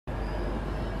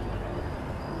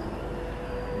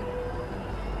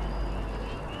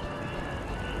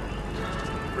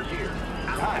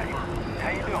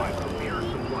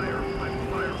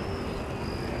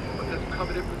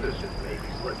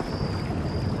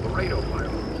Laredo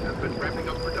firearms have been ramping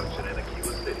up production in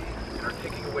Aquila City and are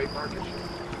taking away market share.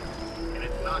 And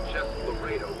it's not just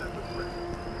Laredo that's a threat.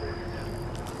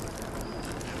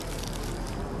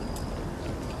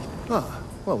 Ah,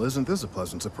 well, isn't this a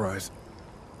pleasant surprise?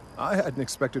 I hadn't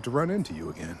expected to run into you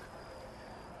again.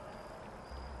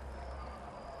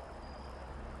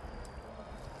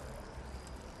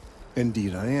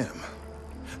 Indeed I am.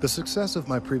 The success of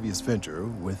my previous venture,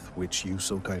 with which you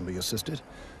so kindly assisted,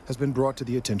 has been brought to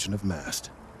the attention of MAST.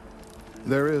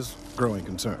 There is growing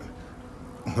concern.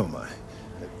 Oh my.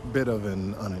 A bit of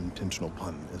an unintentional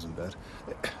pun, isn't that?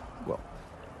 Well,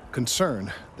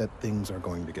 concern that things are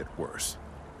going to get worse.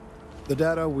 The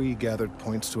data we gathered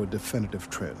points to a definitive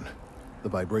trend. The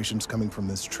vibrations coming from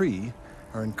this tree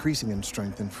are increasing in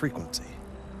strength and frequency.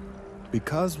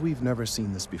 Because we've never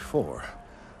seen this before,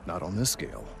 not on this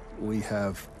scale, we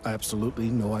have absolutely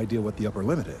no idea what the upper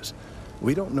limit is.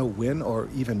 We don't know when or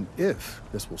even if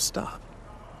this will stop.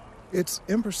 It's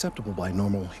imperceptible by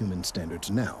normal human standards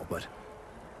now, but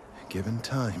given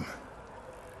time.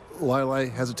 While I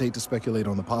hesitate to speculate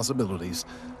on the possibilities,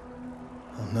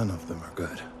 well, none of them are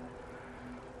good.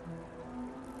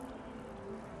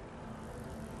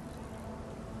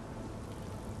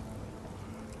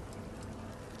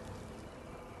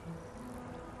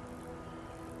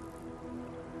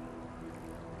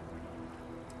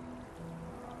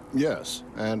 Yes,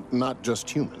 and not just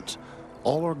humans.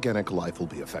 All organic life will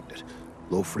be affected.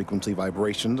 Low-frequency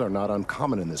vibrations are not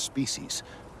uncommon in this species.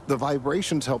 The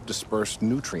vibrations help disperse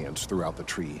nutrients throughout the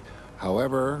tree.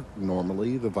 However,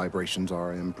 normally the vibrations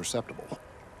are imperceptible.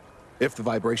 If the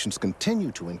vibrations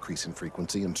continue to increase in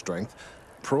frequency and strength,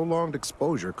 prolonged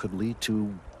exposure could lead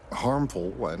to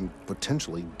harmful and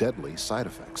potentially deadly side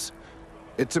effects.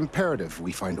 It's imperative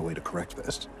we find a way to correct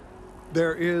this.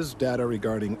 There is data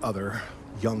regarding other,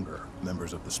 younger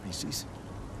members of the species.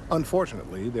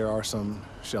 Unfortunately, there are some,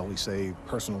 shall we say,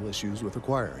 personal issues with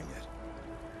acquiring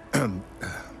it.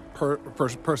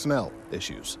 Personnel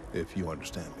issues, if you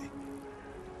understand me.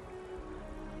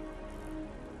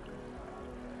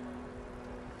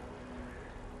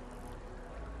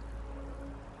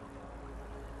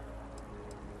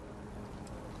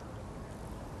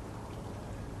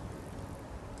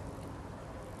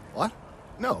 What?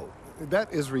 No,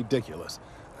 that is ridiculous.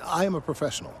 I am a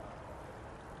professional.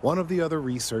 One of the other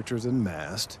researchers in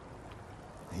MAST,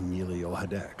 Emilio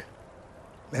Hadek,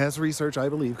 has research I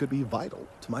believe could be vital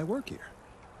to my work here.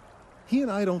 He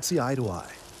and I don't see eye to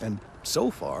eye, and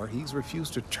so far he's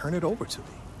refused to turn it over to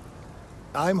me.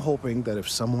 I'm hoping that if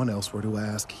someone else were to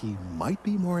ask, he might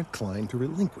be more inclined to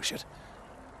relinquish it.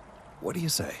 What do you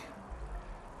say?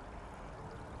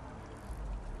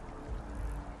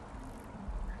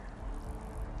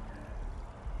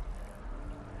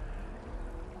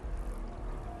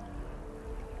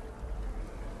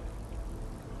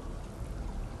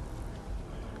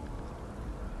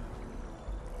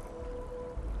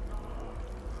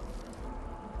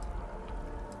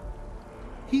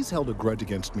 He's held a grudge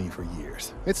against me for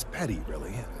years. It's petty,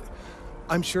 really.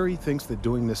 I'm sure he thinks that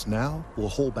doing this now will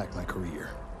hold back my career.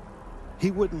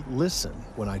 He wouldn't listen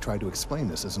when I tried to explain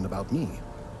this isn't about me.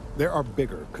 There are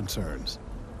bigger concerns.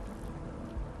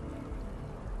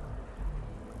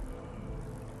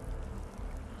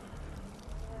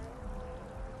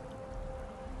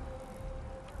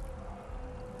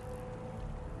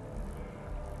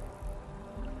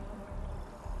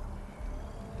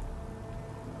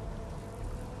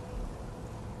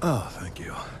 Oh, thank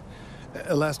you.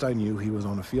 Last I knew, he was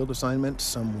on a field assignment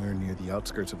somewhere near the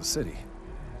outskirts of the city.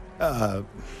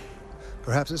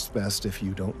 Perhaps it's best if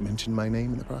you don't mention my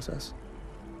name in the process?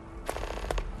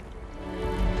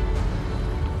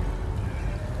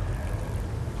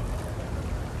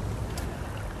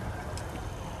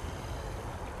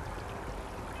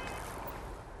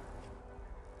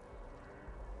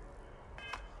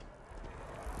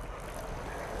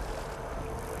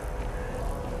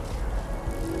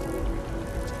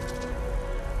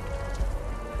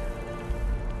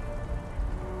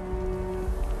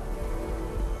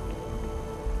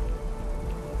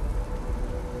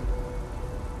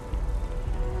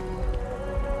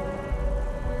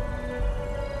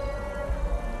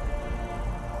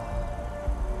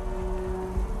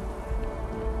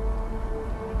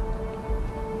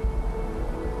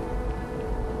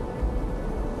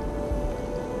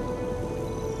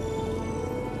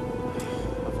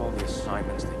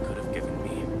 Assignments they could have given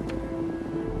me.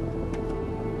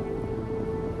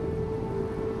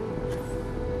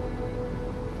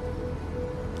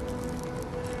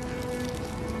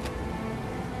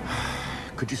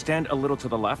 Could you stand a little to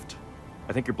the left?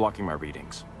 I think you're blocking my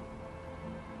readings.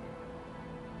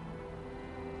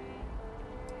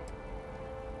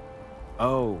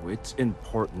 Oh, it's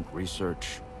important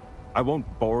research. I won't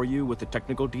bore you with the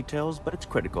technical details, but it's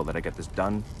critical that I get this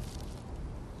done.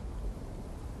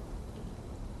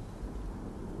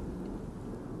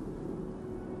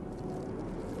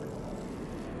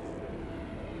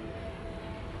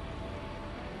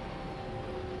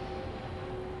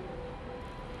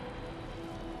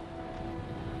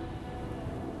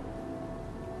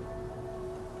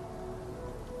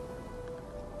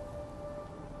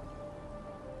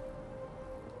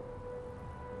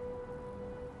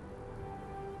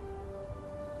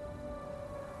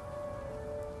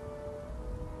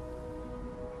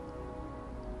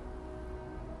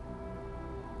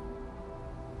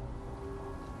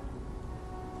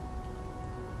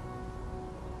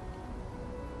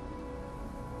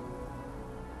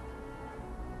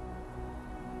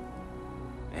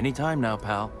 Anytime now,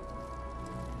 pal.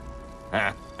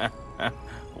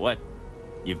 What?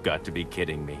 You've got to be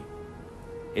kidding me.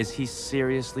 Is he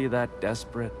seriously that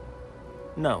desperate?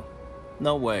 No.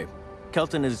 No way.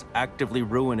 Kelton is actively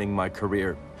ruining my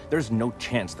career. There's no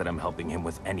chance that I'm helping him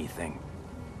with anything.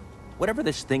 Whatever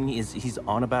this thing is he's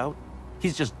on about,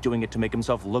 he's just doing it to make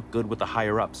himself look good with the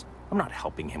higher-ups. I'm not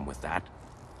helping him with that.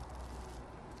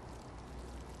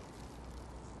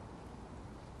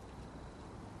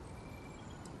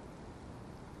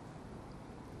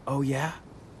 Oh yeah?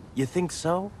 You think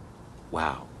so?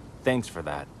 Wow, thanks for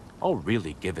that. I'll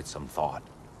really give it some thought.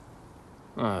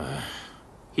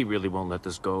 He really won't let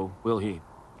this go, will he?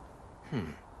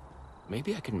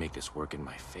 Maybe I can make this work in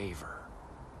my favor.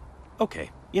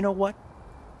 Okay, you know what?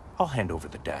 I'll hand over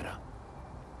the data.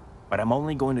 But I'm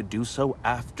only going to do so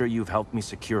after you've helped me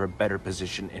secure a better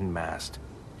position in Mast.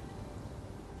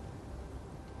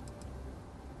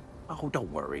 Oh,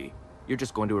 don't worry. You're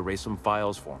just going to erase some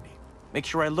files for me. Make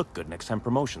sure I look good next time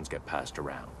promotions get passed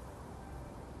around.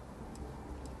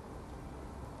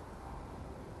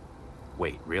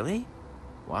 Wait, really?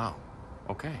 Wow.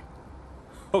 Okay.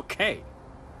 Okay.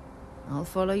 I'll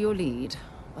follow your lead,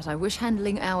 but I wish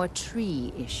handling our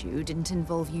tree issue didn't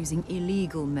involve using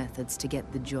illegal methods to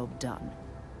get the job done.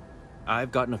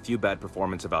 I've gotten a few bad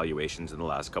performance evaluations in the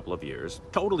last couple of years.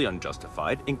 Totally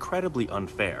unjustified, incredibly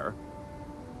unfair.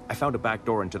 I found a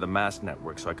backdoor into the Mast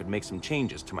network so I could make some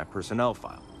changes to my personnel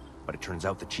file. But it turns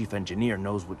out the chief engineer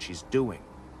knows what she's doing.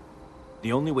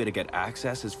 The only way to get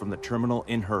access is from the terminal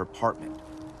in her apartment,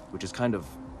 which is kind of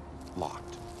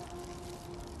locked.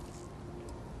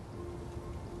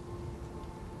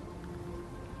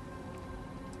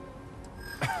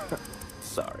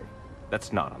 Sorry,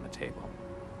 that's not on the table.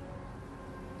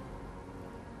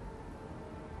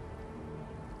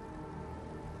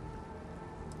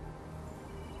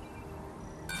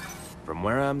 From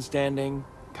where I'm standing,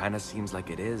 kinda seems like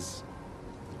it is.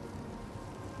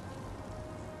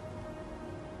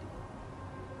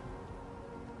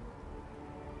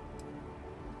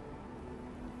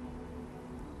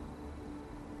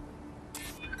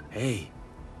 Hey,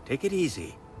 take it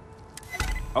easy.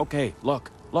 Okay,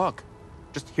 look.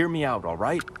 Just hear me out, all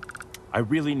right? I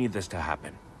really need this to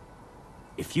happen.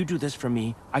 If you do this for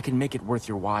me, I can make it worth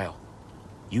your while.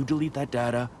 You delete that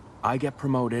data, I get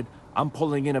promoted, I'm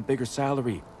pulling in a bigger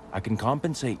salary. I can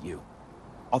compensate you.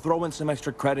 I'll throw in some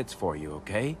extra credits for you,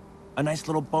 okay? A nice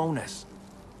little bonus.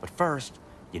 But first,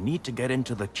 you need to get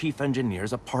into the chief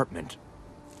engineer's apartment.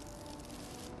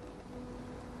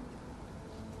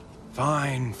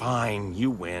 Fine,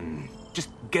 you win. Just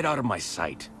get out of my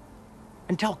sight.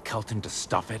 And tell Kelton to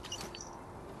stuff it.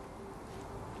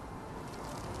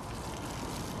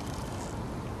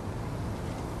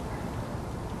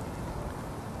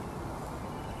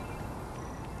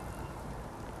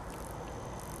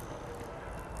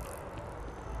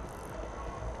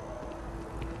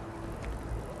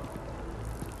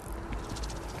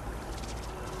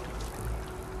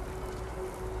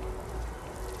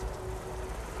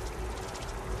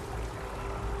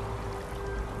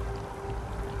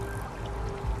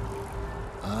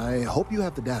 I hope you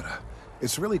have the data.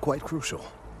 It's really quite crucial.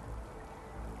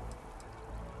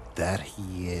 That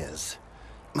he is.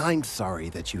 I'm sorry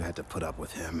that you had to put up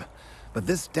with him, but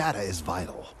this data is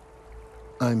vital.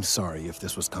 I'm sorry if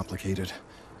this was complicated.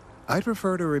 I'd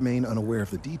prefer to remain unaware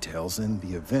of the details in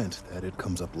the event that it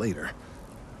comes up later,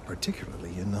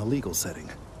 particularly in a legal setting.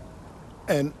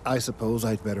 And I suppose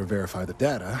I'd better verify the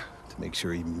data to make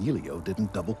sure Emilio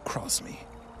didn't double-cross me.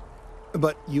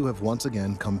 But you have once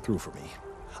again come through for me.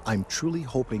 I'm truly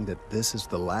hoping that this is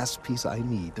the last piece I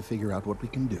need to figure out what we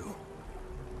can do.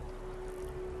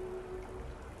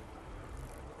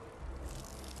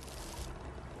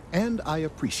 And I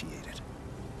appreciate it.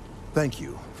 Thank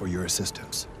you for your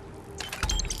assistance.